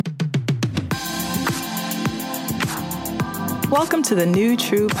Welcome to the New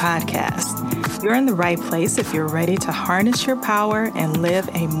True Podcast. You're in the right place if you're ready to harness your power and live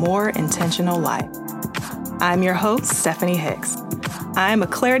a more intentional life. I'm your host, Stephanie Hicks. I'm a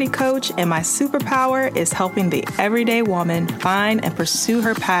clarity coach, and my superpower is helping the everyday woman find and pursue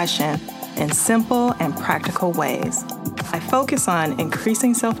her passion in simple and practical ways. I focus on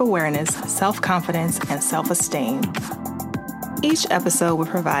increasing self-awareness, self-confidence, and self-esteem. Each episode will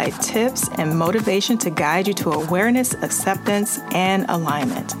provide tips and motivation to guide you to awareness, acceptance, and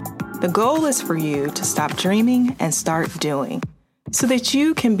alignment. The goal is for you to stop dreaming and start doing so that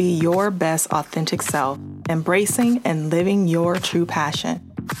you can be your best authentic self, embracing and living your true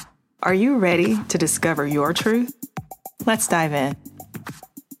passion. Are you ready to discover your truth? Let's dive in.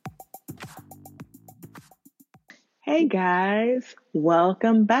 Hey guys,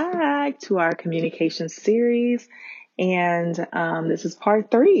 welcome back to our communication series. And this is part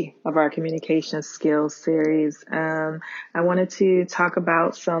 3 of our communication skills series. I wanted to talk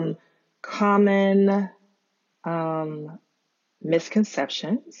about some common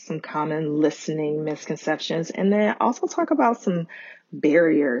misconceptions, some common listening misconceptions, and then also talk about some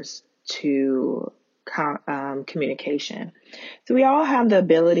barriers to communication. So we all have the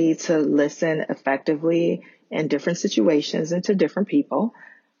ability to listen effectively in different situations and to different people.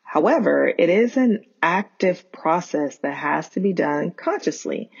 However, it is an active process that has to be done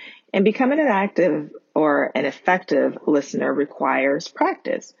consciously, and becoming an active or an effective listener requires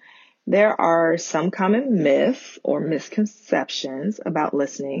practice. There are some common myths or misconceptions about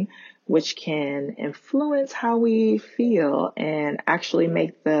listening, which can influence how we feel and actually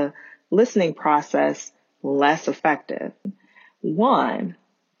make the listening process less effective. One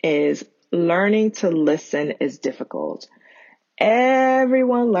is learning to listen is difficult.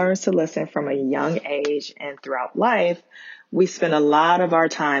 Everyone learns to listen from a young age, and throughout life, we spend a lot of our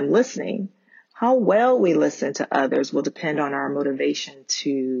time listening. How well we listen to others will depend on our motivation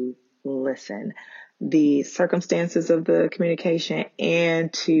to listen, the circumstances of the communication,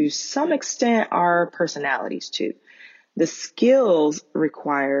 and to some extent, our personalities too. The skills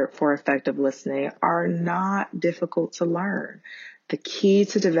required for effective listening are not difficult to learn. The key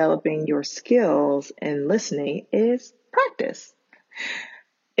to developing your skills in listening is practice.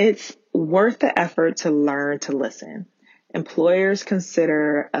 It's worth the effort to learn to listen. Employers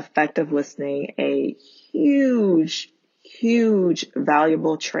consider effective listening a huge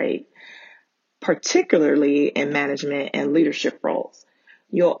valuable trait, particularly in management and leadership roles.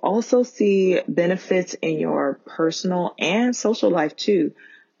 You'll also see benefits in your personal and social life too,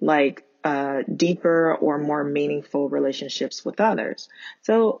 like deeper or more meaningful relationships with others.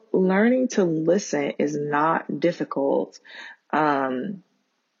 So learning to listen is not difficult.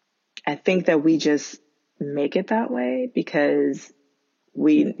 I think that we just make it that way because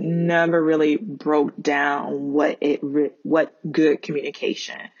we never really broke down what good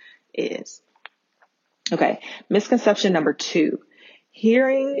communication is. Okay, misconception number 2.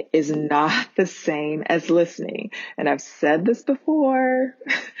 Hearing is not the same as listening. And I've said this before,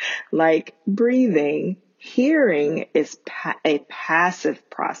 like breathing, hearing is a passive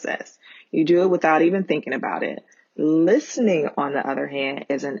process. You do it without even thinking about it. Listening, on the other hand,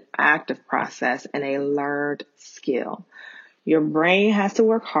 is an active process and a learned skill. Your brain has to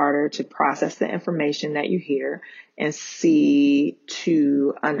work harder to process the information that you hear and see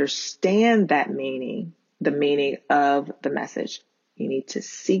to understand that meaning, the meaning of the message. You need to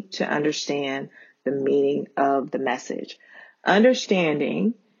seek to understand the meaning of the message.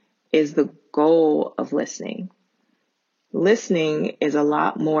 Understanding is the goal of listening. Listening is a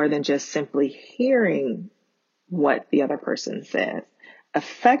lot more than just simply hearing what the other person says.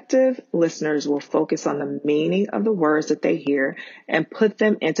 Effective listeners will focus on the meaning of the words that they hear and put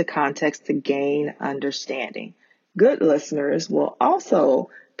them into context to gain understanding. Good listeners will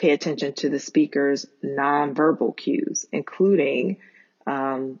also pay attention to the speaker's nonverbal cues, including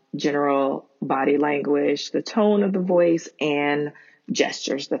general body language, the tone of the voice, and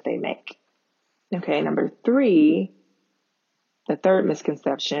gestures that they make. Okay, number 3. The third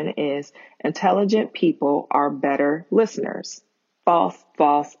misconception is intelligent people are better listeners.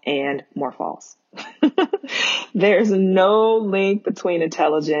 False, and more false. There's no link between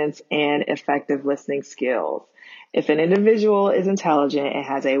intelligence and effective listening skills. If an individual is intelligent and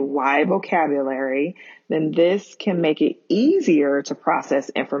has a wide vocabulary, then this can make it easier to process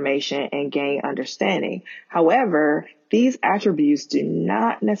information and gain understanding. However, these attributes do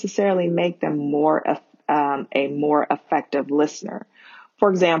not necessarily make them a more effective listener. For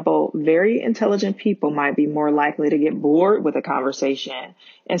example, very intelligent people might be more likely to get bored with a conversation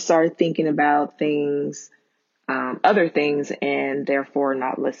and start thinking about other things, and therefore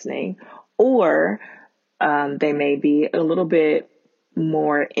not listening. Or They may be a little bit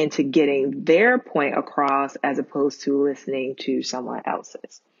more into getting their point across as opposed to listening to someone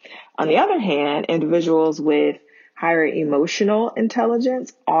else's. On the other hand, individuals with higher emotional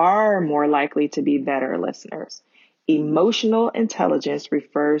intelligence are more likely to be better listeners. Emotional intelligence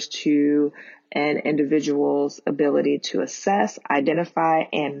refers to an individual's ability to assess, identify,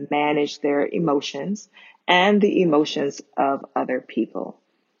 and manage their emotions and the emotions of other people.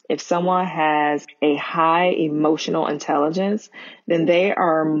 If someone has a high emotional intelligence, then they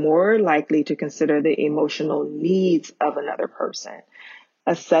are more likely to consider the emotional needs of another person.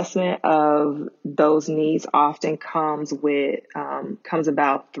 Assessment of those needs often comes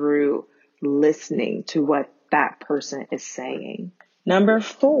about through listening to what that person is saying. Number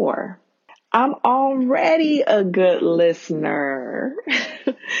 4, I'm already a good listener.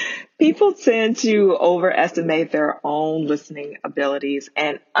 People tend to overestimate their own listening abilities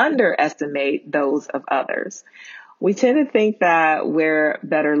and underestimate those of others. We tend to think that we're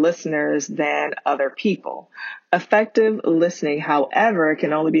better listeners than other people. Effective listening, however,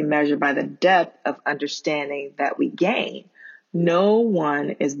 can only be measured by the depth of understanding that we gain. No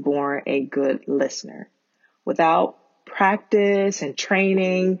one is born a good listener. Without practice and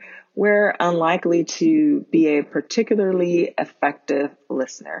training, we're unlikely to be a particularly effective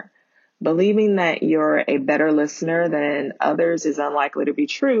listener. Believing that you're a better listener than others is unlikely to be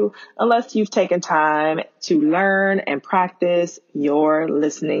true unless you've taken time to learn and practice your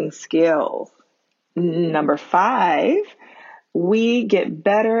listening skills. Number 5, we get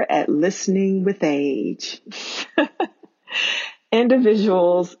better at listening with age.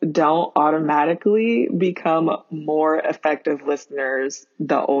 Individuals don't automatically become more effective listeners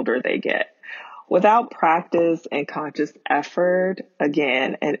the older they get. Without practice and conscious effort,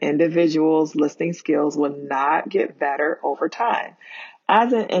 again, an individual's listening skills will not get better over time.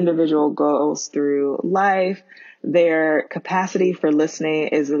 As an individual goes through life, their capacity for listening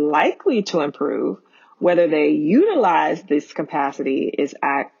is likely to improve. Whether they utilize this capacity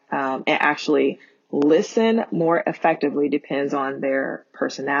and actually listen more effectively depends on their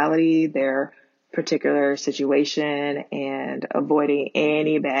personality, their particular situation, and avoiding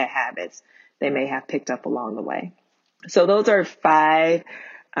any bad habits they may have picked up along the way. So those are 5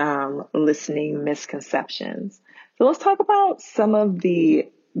 listening misconceptions. So let's talk about some of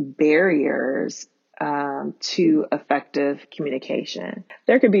the barriers to effective communication.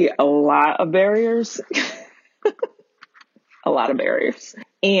 There could be a lot of barriers, a lot of barriers.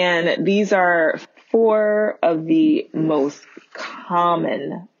 And these are 4 of the most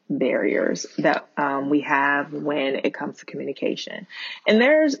common barriers that we have when it comes to communication. And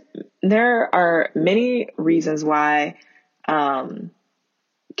there are many reasons why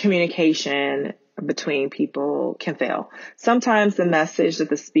communication between people can fail. Sometimes the message that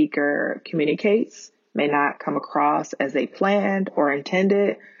the speaker communicates may not come across as they planned or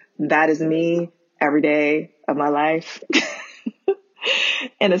intended. That is me every day of my life.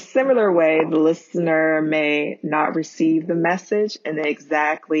 In a similar way, the listener may not receive the message in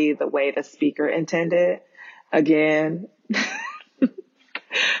exactly the way the speaker intended. Again,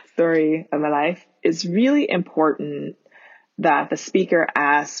 story of my life. It's really important that the speaker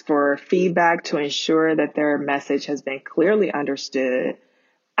asks for feedback to ensure that their message has been clearly understood.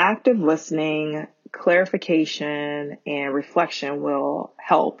 Active listening, clarification, and reflection will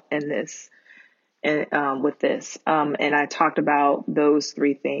help in this. With this. And I talked about those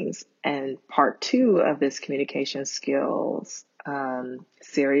 3 things in part 2 of this communication skills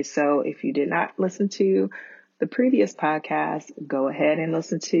series. So if you did not listen to the previous podcast, go back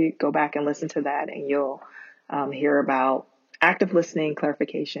and listen to that, and you'll hear about active listening,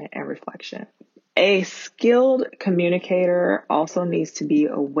 clarification, and reflection. A skilled communicator also needs to be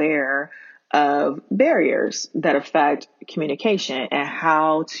aware of barriers that affect communication and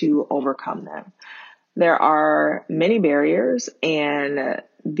how to overcome them. There are many barriers, and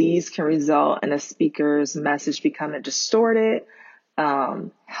these can result in a speaker's message becoming distorted.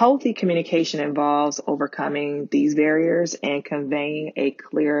 Healthy communication involves overcoming these barriers and conveying a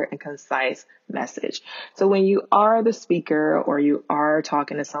clear and concise message. So when you are the speaker or you are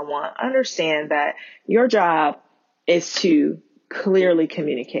talking to someone, understand that your job is to clearly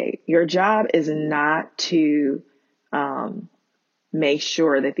communicate. Your job is not to make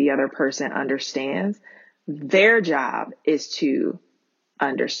sure that the other person understands. Their job is to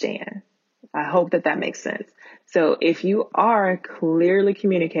understand. I hope that makes sense. So if you are clearly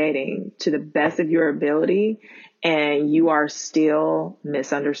communicating to the best of your ability and you are still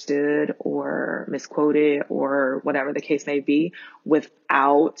misunderstood or misquoted or whatever the case may be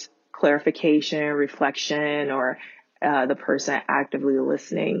without clarification, reflection, or the person actively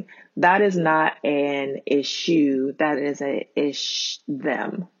listening, that is not an issue. That is a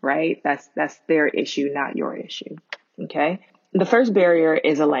them, right? That's their issue, not your issue. Okay. The first barrier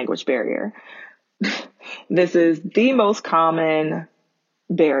is a language barrier. This is the most common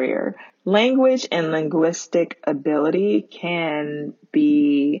barrier. Language and linguistic ability can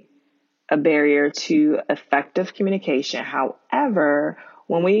be a barrier to effective communication. However,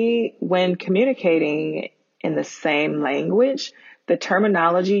 when communicating in the same language, the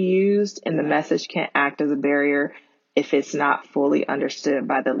terminology used in the message can act as a barrier if it's not fully understood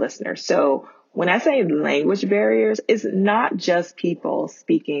by the listener. So when I say language barriers, it's not just people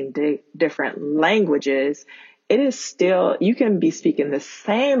speaking different languages. It is still, you can be speaking the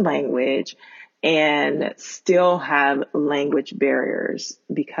same language and still have language barriers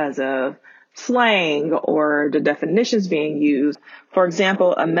because of slang or the definitions being used. For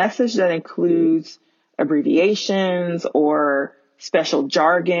example, a message that includes abbreviations or special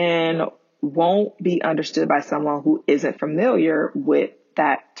jargon won't be understood by someone who isn't familiar with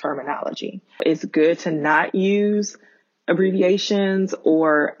that terminology. It's good to not use abbreviations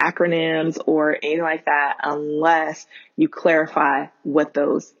or acronyms or anything like that unless you clarify what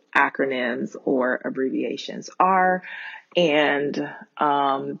those acronyms or abbreviations are. And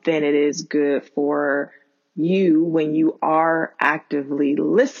then it is good for you when you are actively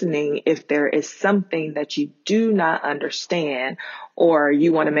listening, if there is something that you do not understand, or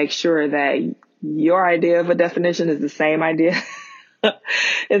you want to make sure that your idea of a definition is the same idea,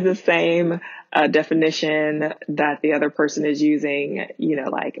 is the same definition that the other person is using,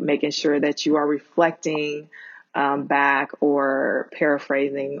 like making sure that you are reflecting back or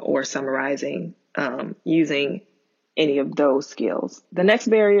paraphrasing or summarizing using any of those skills. The next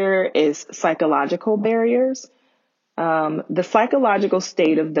barrier is psychological barriers. The psychological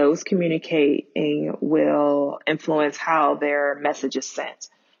state of those communicating will influence how their message is sent,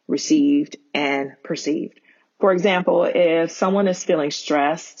 received, and perceived. For example, if someone is feeling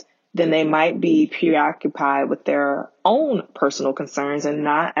stressed, then they might be preoccupied with their own personal concerns and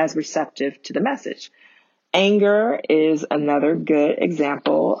not as receptive to the message. Anger is another good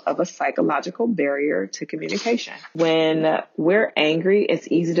example of a psychological barrier to communication. When we're angry, it's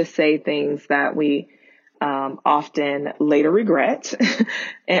easy to say things that we often later regret,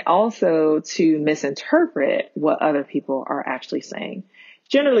 and also to misinterpret what other people are actually saying.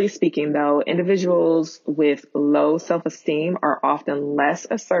 Generally speaking, though, individuals with low self-esteem are often less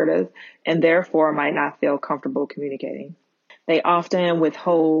assertive and therefore might not feel comfortable communicating. They often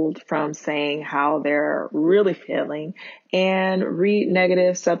withhold from saying how they're really feeling and read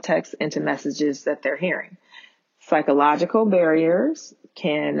negative subtext into messages that they're hearing. Psychological barriers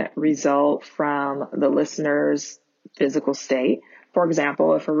can result from the listener's physical state. For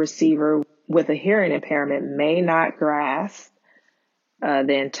example, if a receiver with a hearing impairment may not grasp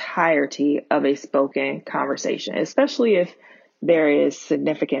the entirety of a spoken conversation, especially if there is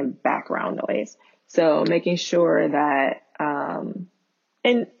significant background noise. So making sure that,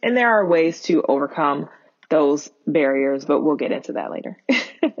 and there are ways to overcome those barriers, but we'll get into that later.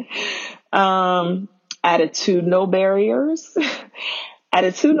 Attitudinal barriers.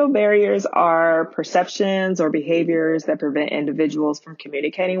 Attitudinal barriers are perceptions or behaviors that prevent individuals from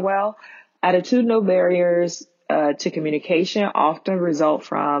communicating well. Attitudinal barriers to communication often result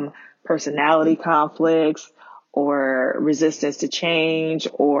from personality conflicts or resistance to change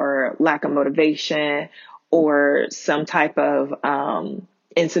or lack of motivation or some type of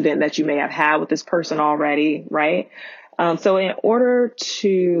incident that you may have had with this person already, right? So in order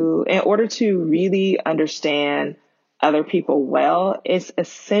to really understand other people well, it's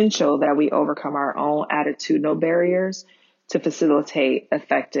essential that we overcome our own attitudinal barriers to facilitate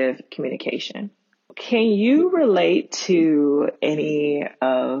effective communication. Can you relate to any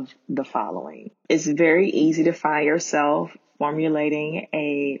of the following? It's very easy to find yourself formulating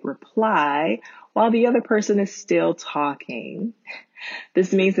a reply while the other person is still talking.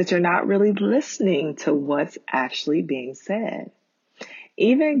 This means that you're not really listening to what's actually being said.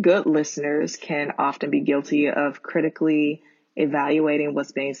 Even good listeners can often be guilty of critically evaluating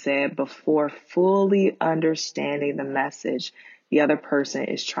what's being said before fully understanding the message the other person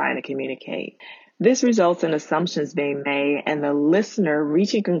is trying to communicate. This results in assumptions being made and the listener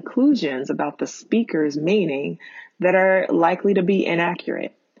reaching conclusions about the speaker's meaning that are likely to be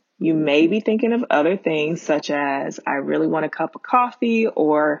inaccurate. You may be thinking of other things such as, I really want a cup of coffee,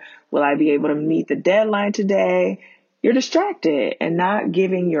 or will I be able to meet the deadline today? You're distracted and not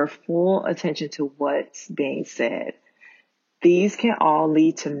giving your full attention to what's being said. These can all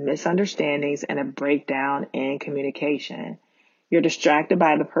lead to misunderstandings and a breakdown in communication. You're distracted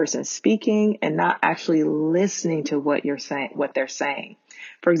by the person speaking and not actually listening to what they're saying.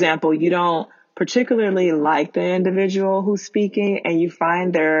 For example, you don't particularly like the individual who's speaking and you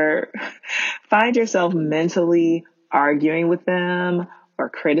find yourself mentally arguing with them or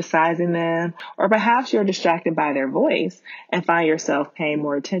criticizing them, or perhaps you're distracted by their voice and find yourself paying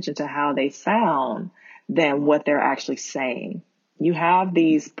more attention to how they sound than what they're actually saying. You have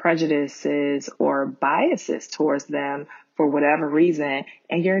these prejudices or biases towards them for whatever reason,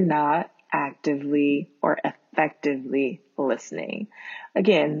 and you're not actively or effectively listening.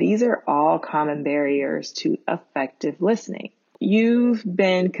 Again, these are all common barriers to effective listening. You've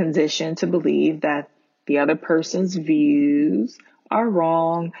been conditioned to believe that the other person's views are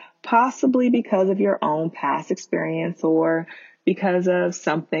wrong, possibly because of your own past experience or because of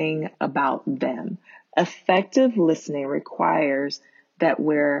something about them. Effective listening requires that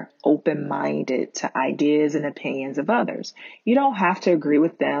we're open-minded to ideas and opinions of others. You don't have to agree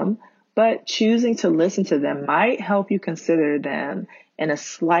with them, but choosing to listen to them might help you consider them in a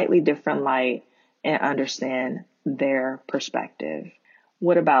slightly different light and understand their perspective.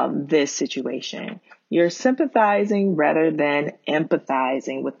 What about this situation? You're sympathizing rather than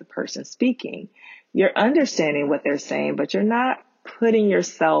empathizing with the person speaking. You're understanding what they're saying, but you're not putting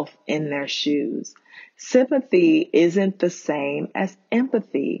yourself in their shoes. Sympathy isn't the same as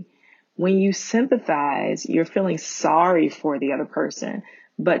empathy. When you sympathize, you're feeling sorry for the other person,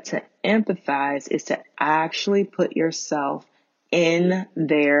 but to empathize is to actually put yourself in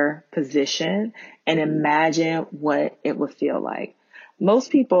their position and imagine what it would feel like.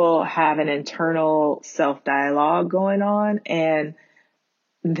 Most people have an internal self-dialogue going on and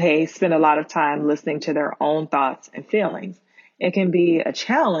they spend a lot of time listening to their own thoughts and feelings. It can be a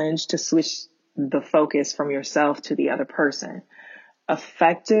challenge to switch the focus from yourself to the other person.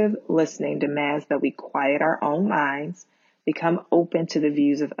 Effective listening demands that we quiet our own minds, become open to the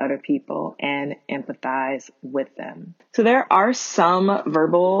views of other people, and empathize with them. So there are some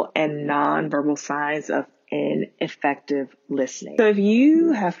verbal and nonverbal signs of ineffective listening. So if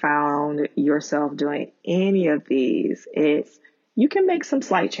you have found yourself doing any of these, you can make some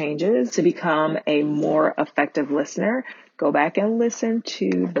slight changes to become a more effective listener. Go back and listen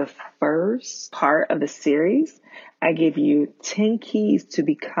to the first part of the series. I give you 10 keys to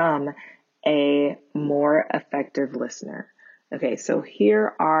become a more effective listener. Okay, so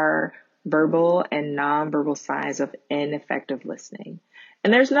here are verbal and nonverbal signs of ineffective listening.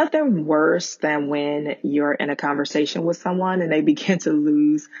 And there's nothing worse than when you're in a conversation with someone and they begin to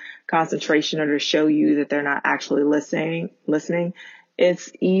lose concentration or to show you that they're not actually listening.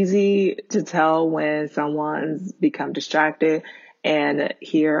 It's easy to tell when someone's become distracted, and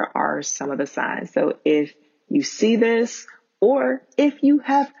here are some of the signs. So if you see this, or if you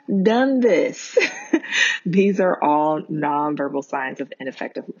have done this, these are all nonverbal signs of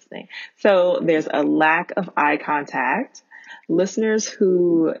ineffective listening. So there's a lack of eye contact. Listeners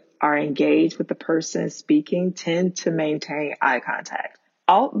who are engaged with the person speaking tend to maintain eye contact.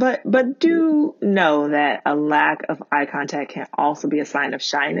 But do know that a lack of eye contact can also be a sign of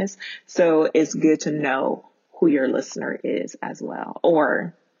shyness. So it's good to know who your listener is as well,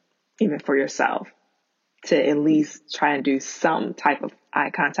 or even for yourself, to at least try and do some type of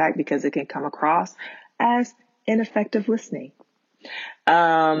eye contact because it can come across as ineffective listening.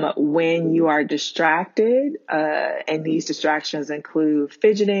 When you are distracted, and these distractions include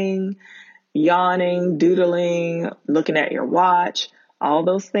fidgeting, yawning, doodling, looking at your watch, all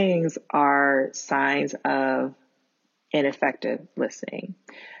those things are signs of ineffective listening.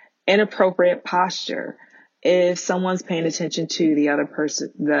 Inappropriate posture. If someone's paying attention to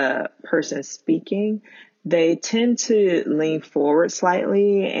the person speaking, they tend to lean forward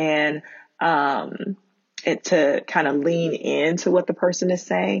slightly and to kind of lean into what the person is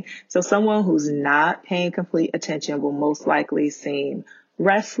saying. So someone who's not paying complete attention will most likely seem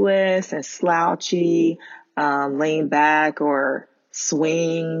restless and slouchy, lean back or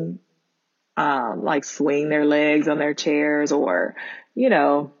swing their legs on their chairs, or,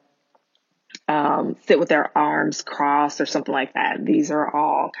 sit with their arms crossed or something like that. These are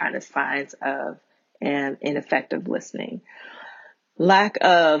all kind of signs of ineffective listening. Lack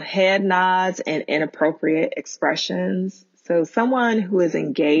of head nods and inappropriate expressions. So someone who is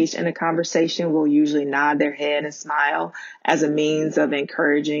engaged in a conversation will usually nod their head and smile as a means of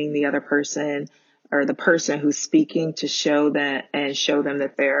encouraging the other person or the person who's speaking to show them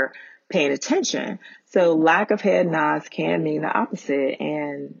that they're paying attention. So lack of head nods can mean the opposite,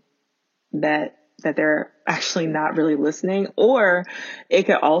 and that they're actually not really listening, or it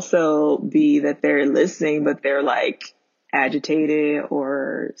could also be that they're listening, but they're like agitated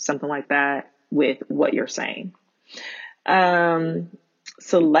or something like that with what you're saying.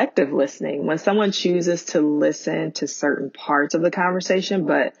 Selective listening, when someone chooses to listen to certain parts of the conversation,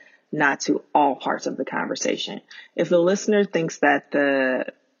 but not to all parts of the conversation. If the listener thinks that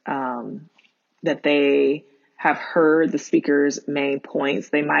that they have heard the speaker's main points,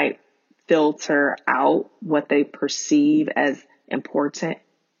 they might filter out what they perceive as important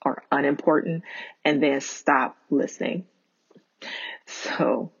or unimportant and then stop listening.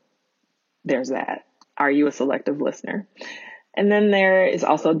 So there's that. Are you a selective listener? And then there is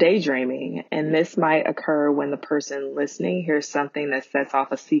also daydreaming. And this might occur when the person listening hears something that sets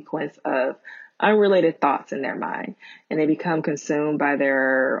off a sequence of unrelated thoughts in their mind, and they become consumed by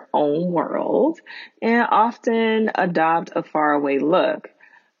their own world and often adopt a faraway look.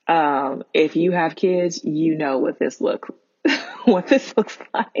 If you have kids, you know what this looks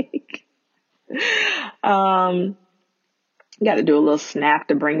like. You got to do a little snap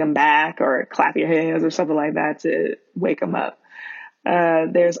to bring them back, or clap your hands or something like that to wake them up.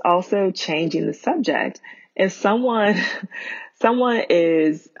 There's also changing the subject. If someone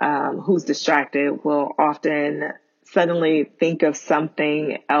is who's distracted will often suddenly think of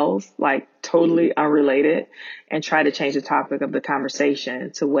something else, like totally unrelated, and try to change the topic of the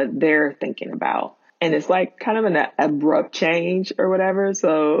conversation to what they're thinking about. And it's like kind of an abrupt change or whatever.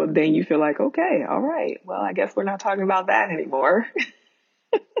 So then you feel like, okay, all right, well, I guess we're not talking about that anymore.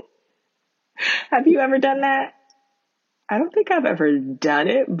 Have you ever done that? I don't think I've ever done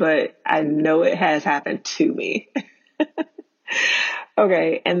it, but I know it has happened to me.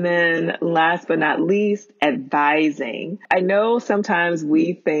 Okay, and then last but not least, advising. I know sometimes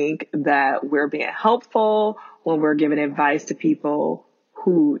we think that we're being helpful when we're giving advice to people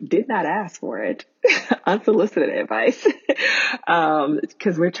who did not ask for it, unsolicited advice,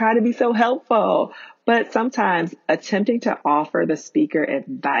 because we're trying to be so helpful. But sometimes attempting to offer the speaker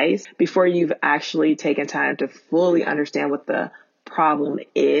advice before you've actually taken time to fully understand what the problem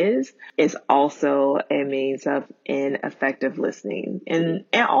is also a means of ineffective listening. And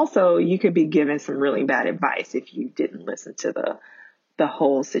also you could be given some really bad advice if you didn't listen to the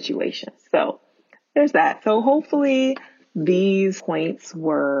whole situation. So there's that. So hopefully these points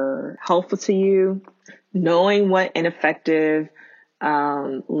were helpful to you. Knowing what ineffective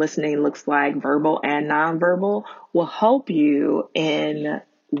listening looks like, verbal and nonverbal, will help you in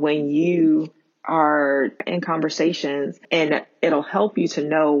when you are in conversations, and it'll help you to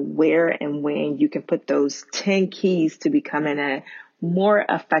know where and when you can put those 10 keys to becoming a more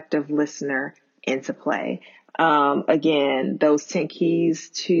effective listener into play. Again, those 10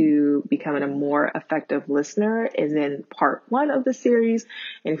 keys to becoming a more effective listener is in part 1 of the series.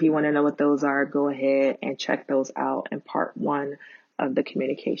 And if you want to know what those are, go ahead and check those out in part 1 of the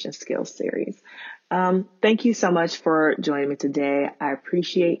communication skills series. Thank you so much for joining me today. I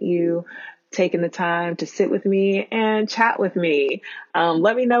appreciate you taking the time to sit with me and chat with me.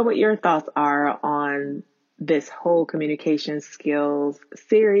 Let me know what your thoughts are on this whole communication skills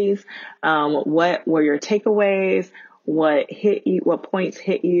series. What were your takeaways? What hit you? What points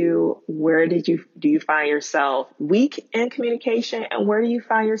hit you? Where do you find yourself weak in communication? And where do you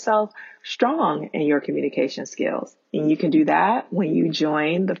find yourself strong in your communication skills? And you can do that when you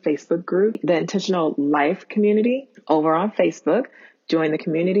join the Facebook group, the Intentional Life Community over on Facebook. Join the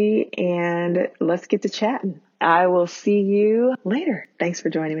community and let's get to chatting. I will see you later. Thanks for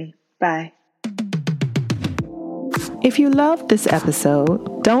joining me. Bye. If you loved this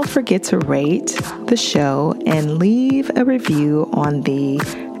episode, don't forget to rate the show and leave a review on the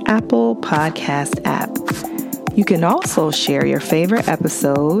Apple Podcast app. You can also share your favorite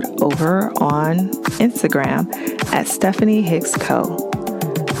episode over on Instagram at Stephanie Hicks Co.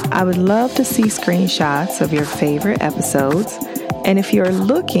 I would love to see screenshots of your favorite episodes. And if you're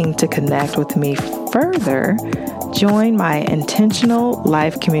looking to connect with me further, join my Intentional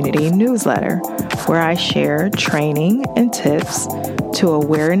Life Community newsletter, where I share training and tips to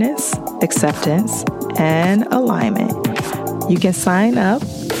awareness, acceptance, and alignment. You can sign up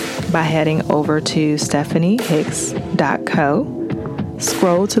by heading over to stephaniehicks.co,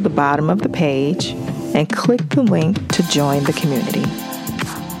 scroll to the bottom of the page, and click the link to join the community.